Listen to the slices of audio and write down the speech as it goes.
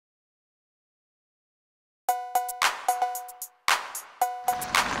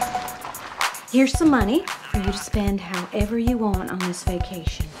Here's some money for you to spend however you want on this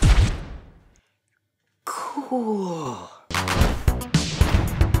vacation. Cool.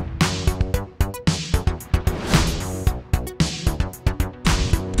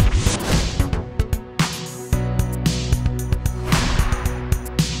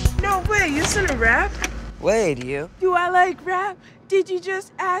 No way, you listen to rap? Wait, you? Do I like rap? Did you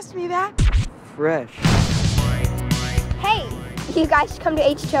just ask me that? Fresh. Hey, you guys should come to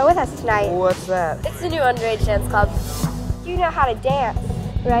H2O with us tonight. What's that? It's the new underage dance club. You know how to dance,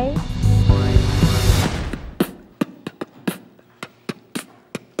 right?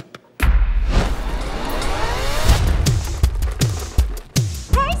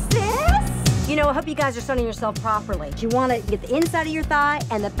 Hey, sis! You know, I hope you guys are sunning yourself properly. You want to get the inside of your thigh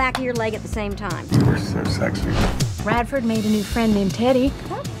and the back of your leg at the same time. You're so sexy. Bradford made a new friend named Teddy,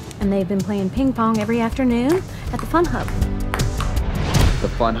 and they've been playing ping pong every afternoon at the Fun Hub. The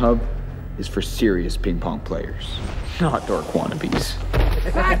Fun Hub is for serious ping pong players, not dork wannabes.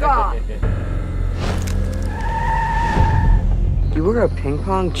 Back off! You were a ping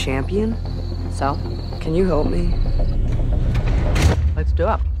pong champion? So? Can you help me? Let's do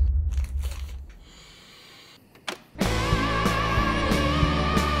it.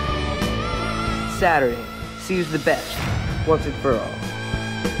 Saturday. See who's the best. Once and for all.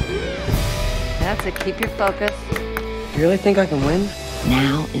 That's it. Keep your focus. You really think I can win?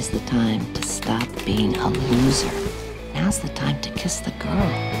 Now is the time to stop being a loser. Now's the time to kiss the girl.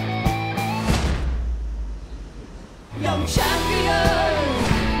 Young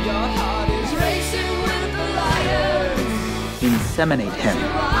champion, your heart is racing with the lions. Inseminate him.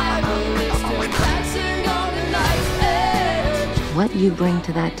 What you bring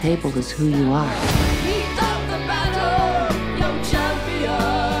to that table is who you are.